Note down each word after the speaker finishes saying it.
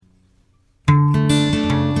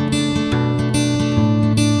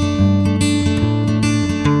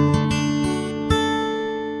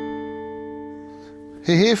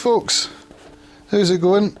Hey folks, how's it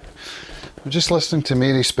going? I'm just listening to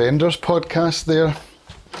Mary Spender's podcast there.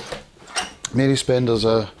 Mary Spender's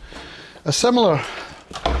a similar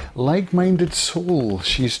like-minded soul.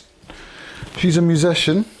 She's a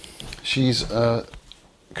musician, she's a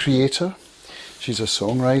creator, she's a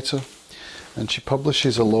songwriter, and she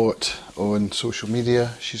publishes a lot on social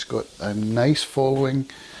media. She's got a nice following,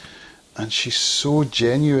 and she's so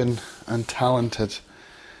genuine and talented.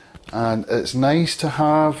 And it's nice to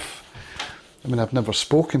have, I've never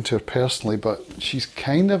spoken to her personally, but she's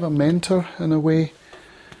kind of a mentor in a way,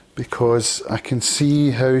 because I can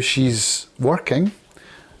see how she's working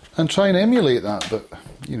and try and emulate that, but,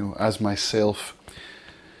 as myself.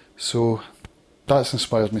 So that's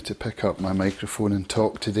inspired me to pick up my microphone and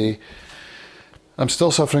talk today. I'm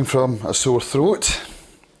still suffering from a sore throat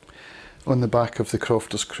on the back of the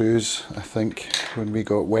Crofters cruise, I think, when we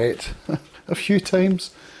got wet a few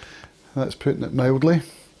times. That's putting it mildly.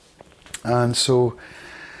 And so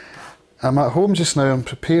I'm at home just now. I'm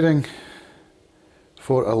preparing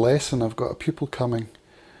for a lesson. I've got a pupil coming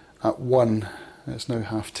at 1. It's now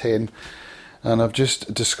 10:30. And I've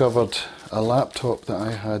just discovered a laptop that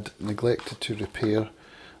I had neglected to repair.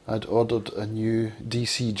 I'd ordered a new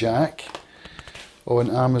DC jack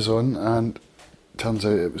on Amazon, and turns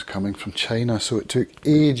out it was coming from China, so it took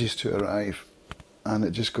ages to arrive, and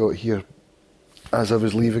it just got here as I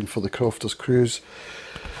was leaving for the Crofters cruise.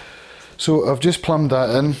 So I've just plumbed that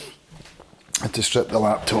in. I had to strip the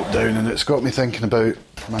laptop down, and it's got me thinking about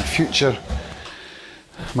my future,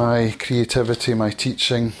 my creativity, my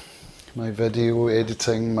teaching, my video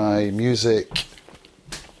editing, my music.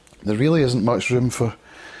 There really isn't much room for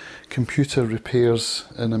computer repairs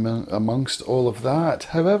amongst all of that.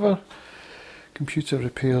 However, computer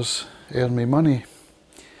repairs earn me money.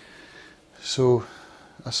 So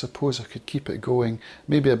I suppose I could keep it going.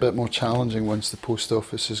 Maybe a bit more challenging once the post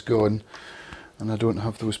office is gone and I don't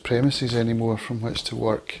have those premises anymore from which to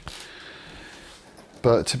work.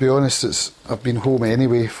 But to be honest, I've been home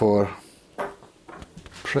anyway for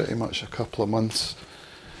pretty much a couple of months,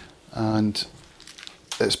 and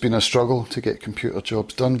it's been a struggle to get computer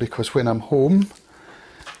jobs done, because when I'm home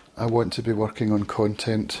I want to be working on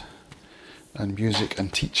content and music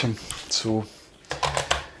and teaching. So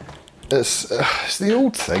it's the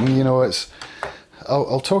old thing,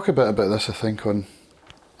 I'll talk a bit about this, I think, on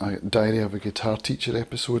a Diary of a Guitar Teacher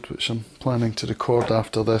episode, which I'm planning to record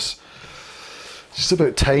after this. It's just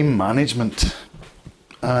about time management.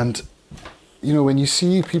 And, when you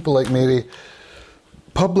see people like Mary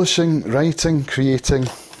publishing, writing, creating,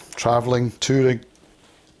 travelling, touring,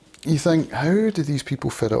 you think, how do these people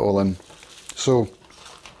fit it all in? So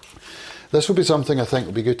this will be something I think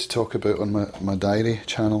will be good to talk about on my diary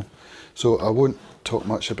channel. So I won't talk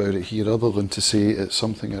much about it here, other than to say it's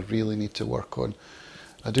something I really need to work on.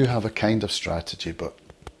 I do have a kind of strategy, but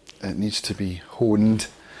it needs to be honed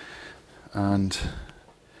and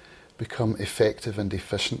become effective and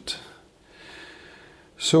efficient.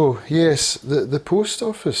 So yes, the post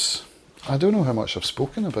office, I don't know how much I've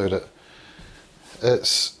spoken about it.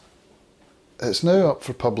 It's now up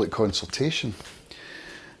for public consultation.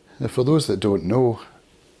 Now, for those that don't know,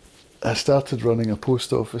 I started running a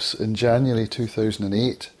post office in January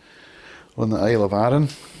 2008 on the Isle of Arran,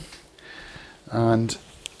 and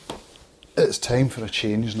it's time for a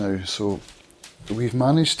change now. So we've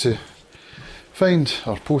managed to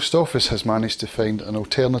our post office has managed to find an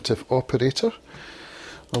alternative operator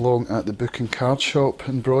along at the Book and Card Shop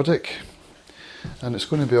in Brodick, and it's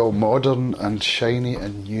going to be all modern and shiny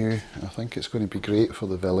and new. I think it's going to be great for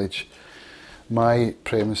the village. My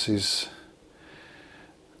premises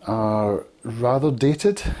are rather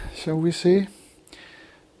dated, shall we say.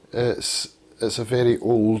 It's a very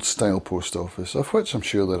old style post office, of which I'm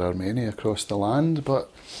sure there are many across the land, but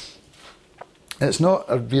it's not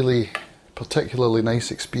a really particularly nice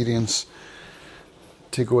experience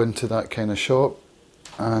to go into that kind of shop,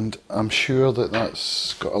 and I'm sure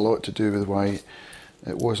that's got a lot to do with why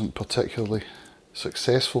it wasn't particularly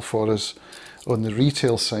successful for us on the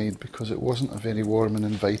retail side, because it wasn't a very warm and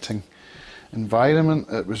inviting environment.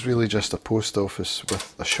 It was really just a post office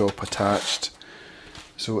with a shop attached.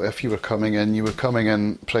 So if you were coming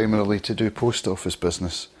in primarily to do post office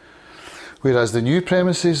business. Whereas the new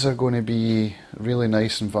premises are going to be a really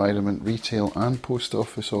nice environment, retail and post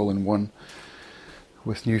office all in one,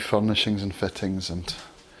 with new furnishings and fittings, and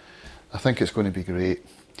I think it's going to be great.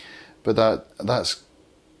 But that's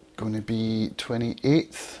going to be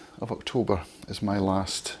 28th of October is my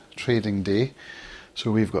last trading day. So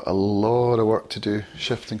we've got a lot of work to do,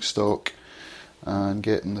 shifting stock and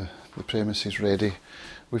getting the premises ready.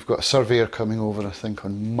 We've got a surveyor coming over, I think,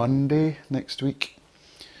 on Monday next week,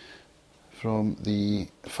 from the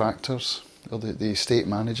factors, or the estate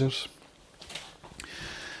managers,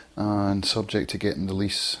 and subject to getting the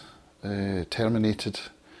lease terminated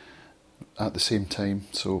at the same time.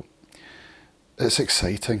 So it's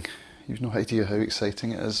exciting. You've no idea how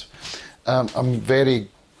exciting it is. The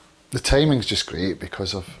timing's just great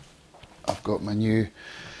because I've got my new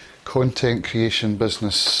content creation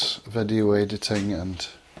business, video editing and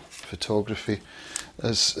photography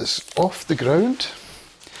is off the ground.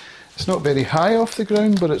 It's not very high off the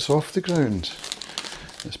ground, but it's off the ground.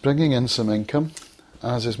 It's bringing in some income,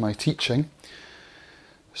 as is my teaching.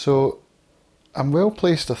 So I'm well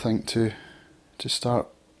placed, I think, to start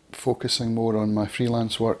focusing more on my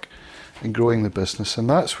freelance work and growing the business. And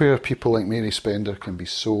that's where people like Mary Spender can be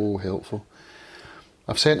so helpful.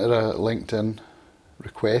 I've sent her a LinkedIn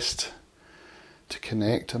request to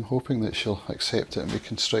connect. I'm hoping that she'll accept it and we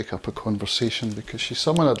can strike up a conversation, because she's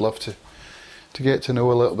someone I'd love to get to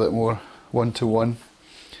know a little bit more one-to-one.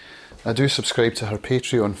 I do subscribe to her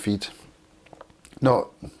Patreon feed. Not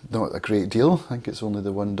a great deal. I think it's only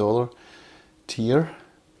the $1 tier.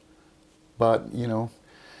 But, you know,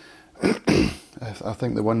 I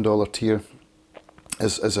think the $1 tier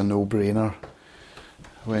is a no-brainer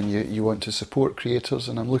when you want to support creators,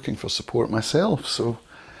 and I'm looking for support myself, so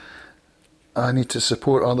I need to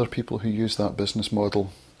support other people who use that business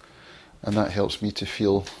model, and that helps me to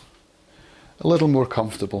feel a little more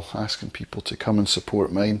comfortable asking people to come and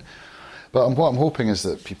support mine. But what I'm hoping is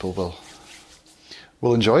that people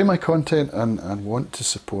will enjoy my content and want to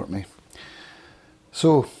support me.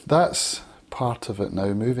 So that's part of it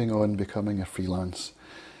now, moving on, becoming a freelance.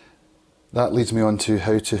 That leads me on to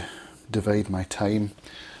how to divide my time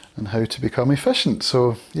and how to become efficient.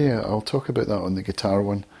 So yeah, I'll talk about that on the guitar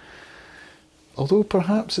one. Although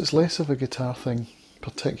perhaps it's less of a guitar thing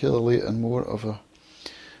particularly and more of a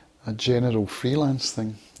general freelance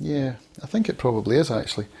thing. Yeah, I think it probably is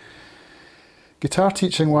actually. Guitar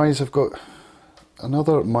teaching wise, I've got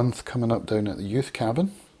another month coming up down at the youth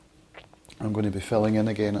cabin. I'm going to be filling in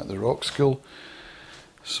again at the rock school.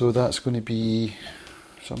 So that's going to be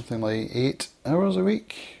something like 8 hours a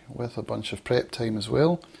week with a bunch of prep time as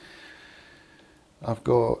well. I've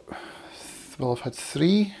had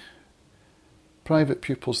 3 private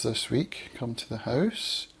pupils this week come to the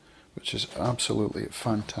house, which is absolutely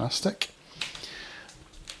fantastic.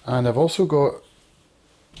 And I've also got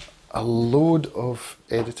a load of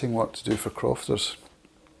editing work to do for Crofters.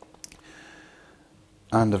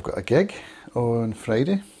 And I've got a gig on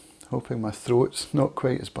Friday, hoping my throat's not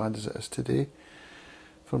quite as bad as it is today,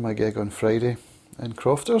 for my gig on Friday in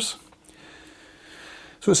Crofters.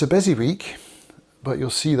 So it's a busy week, but you'll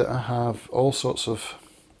see that I have all sorts of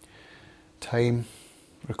time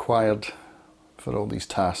required for all these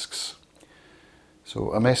tasks.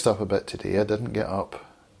 So I messed up a bit today. I didn't get up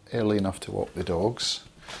early enough to walk the dogs.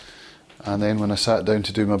 And then when I sat down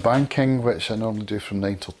to do my banking, which I normally do from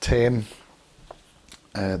 9 till 10,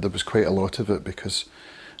 there was quite a lot of it because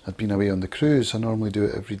I'd been away on the cruise. I normally do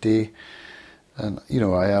it every day. And, you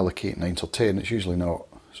know, I allocate 9 till 10. It's usually not.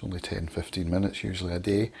 It's only 10, 15 minutes usually a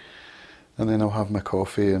day. And then I'll have my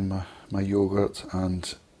coffee and my yoghurt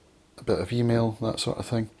and a bit of email, that sort of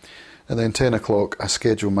thing. And then 10 o'clock I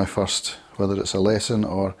schedule my first, whether it's a lesson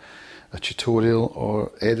or a tutorial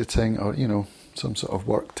or editing or, you know, some sort of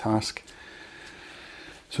work task.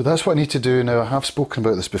 So that's what I need to do now. I have spoken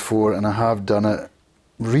about this before and I have done it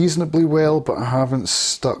reasonably well, but I haven't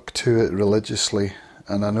stuck to it religiously.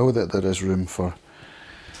 And I know that there is room for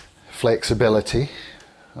flexibility.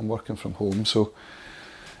 I'm working from home, so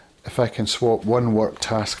if I can swap one work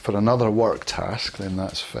task for another work task, then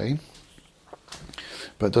that's fine.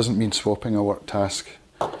 But it doesn't mean swapping a work task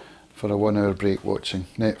for a 1 hour break watching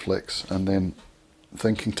Netflix and then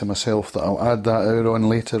thinking to myself that I'll add that hour on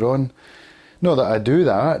later on. Not that I do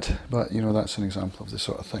that, but you know, that's an example of the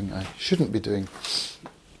sort of thing I shouldn't be doing.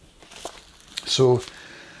 So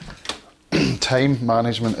time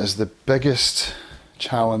management is the biggest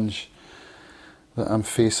challenge that I'm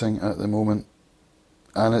facing at the moment,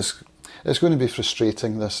 and it's going to be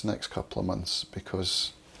frustrating this next couple of months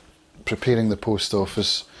because preparing the post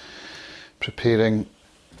office, preparing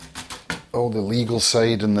all the legal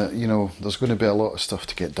side, and the, you know, there's going to be a lot of stuff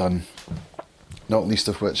to get done, not least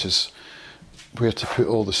of which is where to put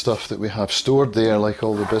all the stuff that we have stored there, like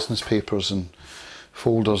all the business papers and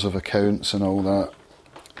folders of accounts and all that.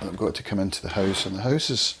 I've got to come into the house, and the house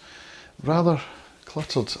is rather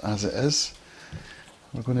cluttered as it is.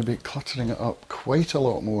 We're going to be cluttering it up quite a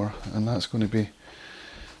lot more, and that's going to be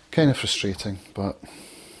kind of frustrating, but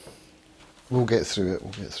we'll get through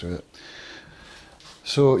it.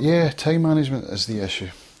 So yeah, time management is the issue.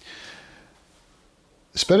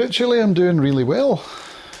 spiritually, I'm doing really well.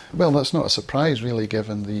 Well, that's not a surprise, really,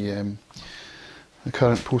 given the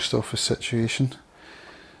current post office situation.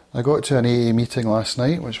 I got to an AA meeting last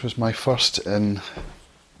night, which was my first in,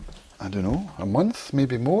 I don't know, a month,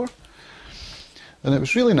 maybe more. And it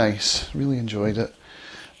was really nice, really enjoyed it.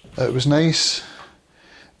 It was nice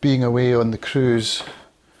being away on the cruise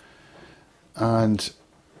and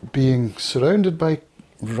being surrounded by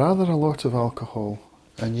rather a lot of alcohol,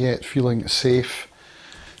 and yet feeling safe,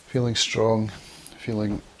 feeling strong,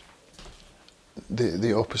 feeling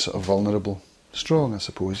the opposite of vulnerable. Strong, I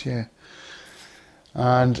suppose, yeah.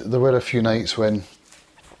 And there were a few nights when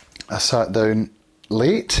I sat down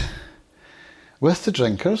late with the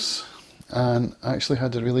drinkers and actually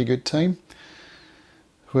had a really good time,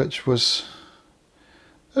 which was,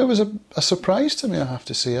 it was a surprise to me, I have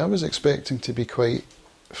to say. I was expecting to be quite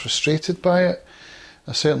frustrated by it.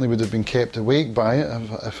 I certainly would have been kept awake by it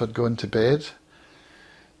if I'd gone to bed.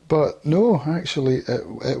 But no, actually,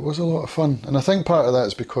 it was a lot of fun. And I think part of that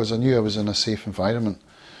is because I knew I was in a safe environment.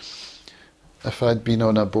 If I'd been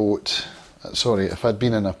on a boat, if I'd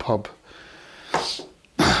been in a pub,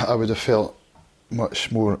 I would have felt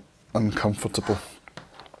much more uncomfortable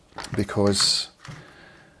because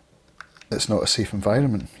it's not a safe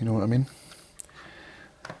environment, you know what I mean?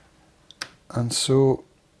 And so,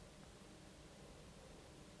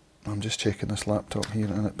 I'm just checking this laptop here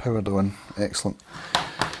and it powered on, excellent.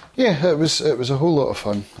 Yeah, it was a whole lot of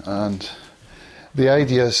fun, and the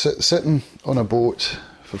idea is sitting on a boat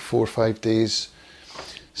for 4 or 5 days,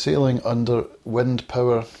 sailing under wind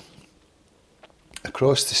power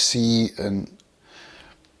across the sea and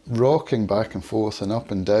rocking back and forth and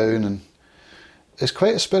up and down, and it's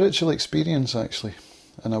quite a spiritual experience actually,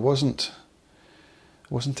 and I wasn't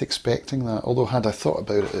expecting that, although had I thought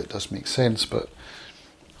about it, it does make sense, but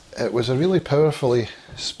it was a really powerfully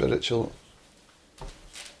spiritual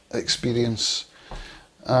experience,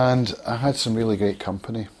 and I had some really great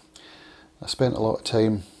company. I spent a lot of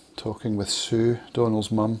time talking with Sue,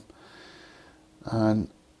 Donald's mum, and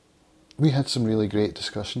we had some really great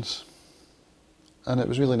discussions, and it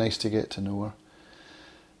was really nice to get to know her.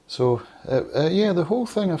 So yeah, the whole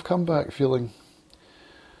thing, I've come back feeling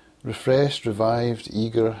refreshed, revived,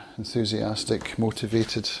 eager, enthusiastic,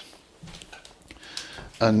 motivated,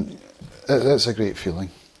 and it's a great feeling.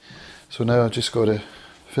 So now I've just got to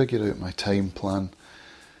figure out my time plan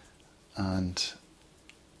and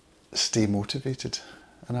stay motivated,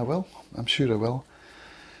 and I will, I'm sure I will.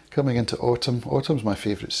 Coming into autumn, autumn's my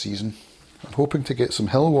favourite season. I'm hoping to get some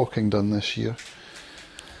hill walking done this year.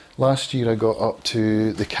 Last year I got up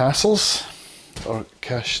to the Castles, or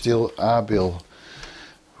Castell Abil,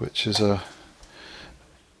 which is a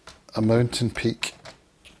mountain peak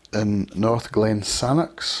in North Glen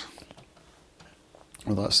Sannox.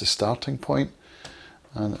 Well, that's the starting point,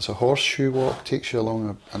 and it's a horseshoe walk, takes you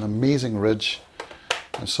along an amazing ridge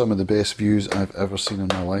and some of the best views I've ever seen in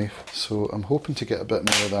my life. So I'm hoping to get a bit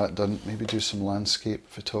more of that done, maybe do some landscape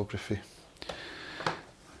photography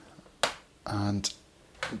and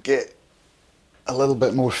get a little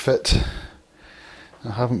bit more fit.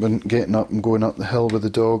 I haven't been getting up and going up the hill with the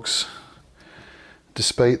dogs,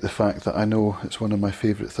 despite the fact that I know it's one of my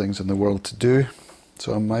favourite things in the world to do,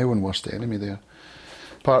 so I'm my own worst enemy there.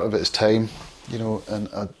 Part of it is time, you know, and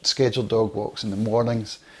I schedule dog walks in the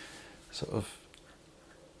mornings, sort of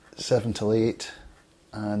 7 till 8,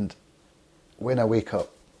 and when I wake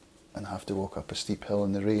up and have to walk up a steep hill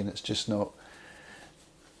in the rain, it's just not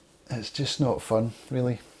fun,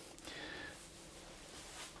 really.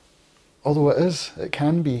 Although it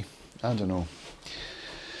can be, I don't know.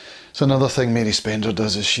 So another thing Mary Spender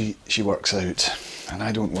does is she works out, and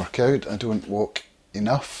I don't work out, I don't walk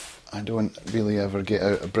enough, I don't really ever get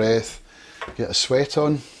out of breath, get a sweat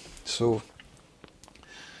on. So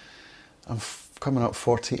I'm coming up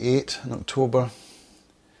 48 in October,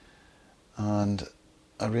 and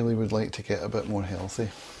I really would like to get a bit more healthy.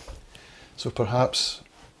 So perhaps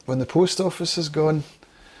when the post office is gone,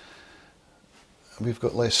 we've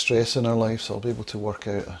got less stress in our life, so I'll be able to work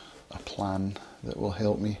out a plan that will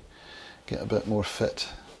help me get a bit more fit.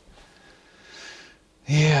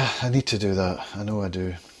 Yeah, I need to do that, I know I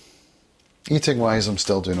do. Eating wise, I'm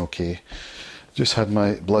still doing okay. Just had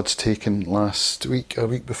my bloods taken last week, a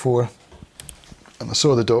week before, and I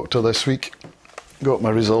saw the doctor this week, got my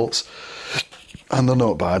results, and they're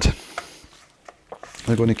not bad.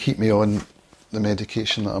 They're going to keep me on the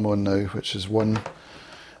medication that I'm on now, which is 1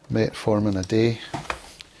 metformin a day,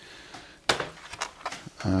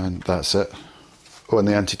 and that's it. Oh, and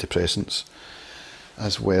the antidepressants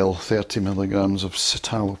as well, 30 milligrams of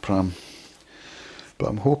citalopram. But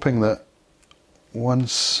I'm hoping that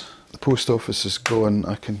once the post office is going,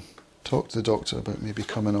 I can talk to the doctor about maybe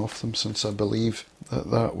coming off them, since I believe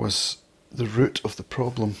that was the root of the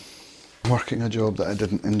problem. Working a job that I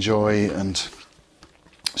didn't enjoy and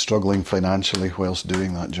struggling financially whilst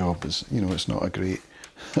doing that job is, it's not a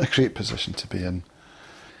great position to be in.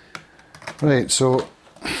 Right, so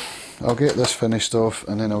I'll get this finished off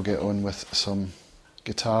and then I'll get on with some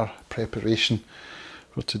guitar preparation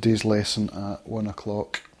for today's lesson at 1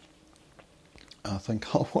 o'clock. I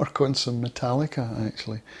think I'll work on some Metallica,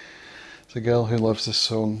 actually. It's a girl who loves this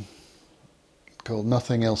song called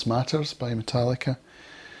Nothing Else Matters by Metallica.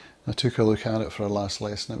 I took a look at it for our last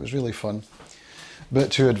lesson. It was really fun. A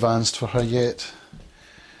bit too advanced for her yet,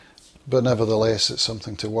 but nevertheless it's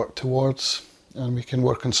something to work towards, and we can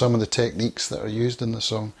work on some of the techniques that are used in the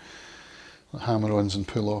song, like hammer-ons and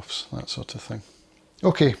pull-offs, that sort of thing.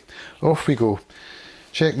 Okay, off we go.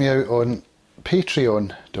 Check me out on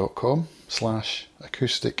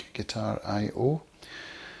patreon.com/acousticguitarIO.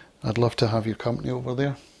 I'd love to have your company over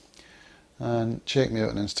there. And check me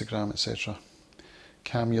out on Instagram, etc.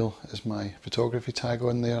 Camule is my photography tag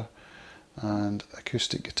on there, and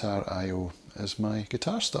Acoustic Guitar IO is my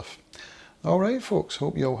guitar stuff. Alright folks,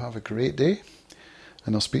 hope you all have a great day,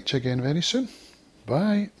 and I'll speak to you again very soon.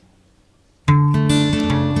 Bye.